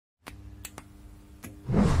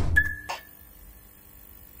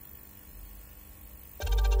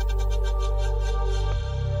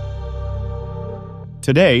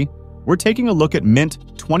Today, we're taking a look at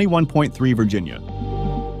Mint 21.3 Virginia.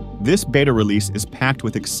 This beta release is packed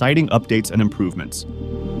with exciting updates and improvements.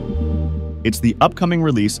 It's the upcoming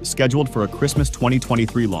release scheduled for a Christmas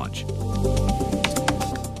 2023 launch.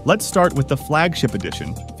 Let's start with the flagship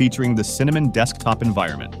edition, featuring the Cinnamon desktop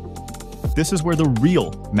environment. This is where the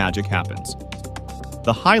real magic happens.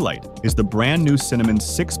 The highlight is the brand new Cinnamon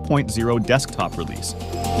 6.0 desktop release.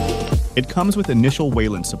 It comes with initial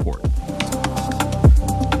Wayland support.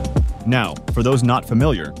 Now, for those not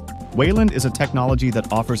familiar, Wayland is a technology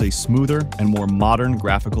that offers a smoother and more modern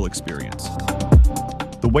graphical experience.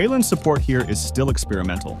 The Wayland support here is still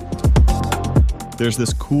experimental. There's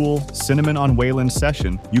this cool Cinnamon on Wayland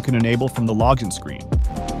session you can enable from the login screen.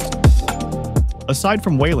 Aside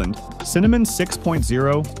from Wayland, Cinnamon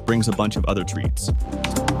 6.0 brings a bunch of other treats.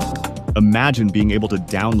 Imagine being able to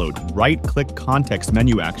download right-click context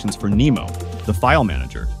menu actions for Nemo, the file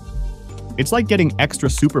manager. It's like getting extra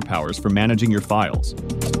superpowers for managing your files.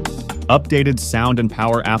 Updated sound and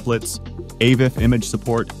power applets, AVIF image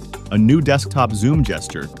support, a new desktop zoom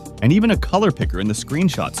gesture, and even a color picker in the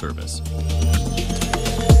screenshot service.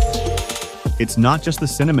 It's not just the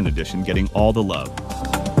Cinnamon edition getting all the love.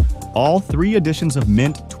 All 3 editions of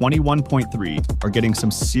Mint 21.3 are getting some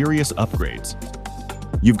serious upgrades.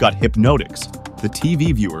 You've got Hypnotics, the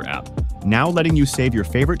TV viewer app, now letting you save your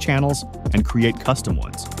favorite channels and create custom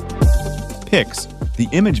ones. Pix, the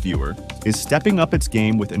image viewer, is stepping up its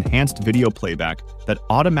game with enhanced video playback that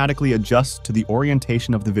automatically adjusts to the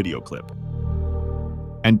orientation of the video clip.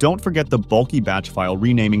 And don't forget the bulky batch file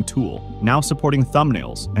renaming tool, now supporting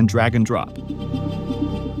thumbnails and drag and drop.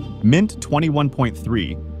 Mint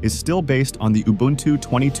 21.3 is still based on the Ubuntu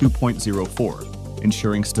 22.04,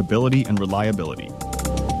 ensuring stability and reliability.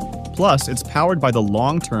 Plus, it's powered by the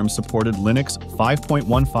long-term supported Linux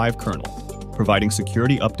 5.15 kernel, providing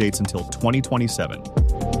security updates until 2027.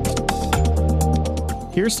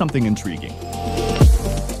 Here's something intriguing.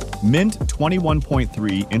 Mint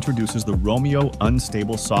 21.3 introduces the Romeo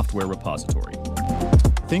Unstable Software Repository.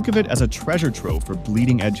 Think of it as a treasure trove for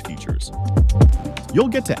bleeding-edge features. You'll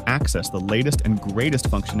get to access the latest and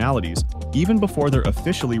greatest functionalities even before they're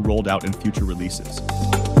officially rolled out in future releases.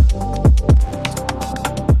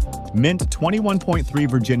 Mint 21.3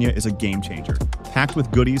 Virginia is a game-changer, packed with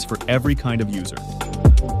goodies for every kind of user.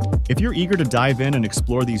 If you're eager to dive in and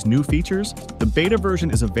explore these new features, the beta version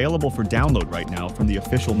is available for download right now from the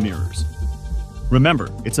official mirrors.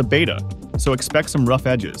 Remember, it's a beta, so expect some rough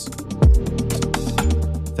edges.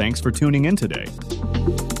 Thanks for tuning in today.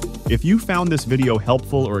 If you found this video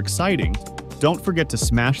helpful or exciting, don't forget to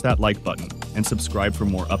smash that like button and subscribe for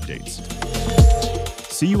more updates.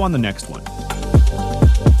 See you on the next one.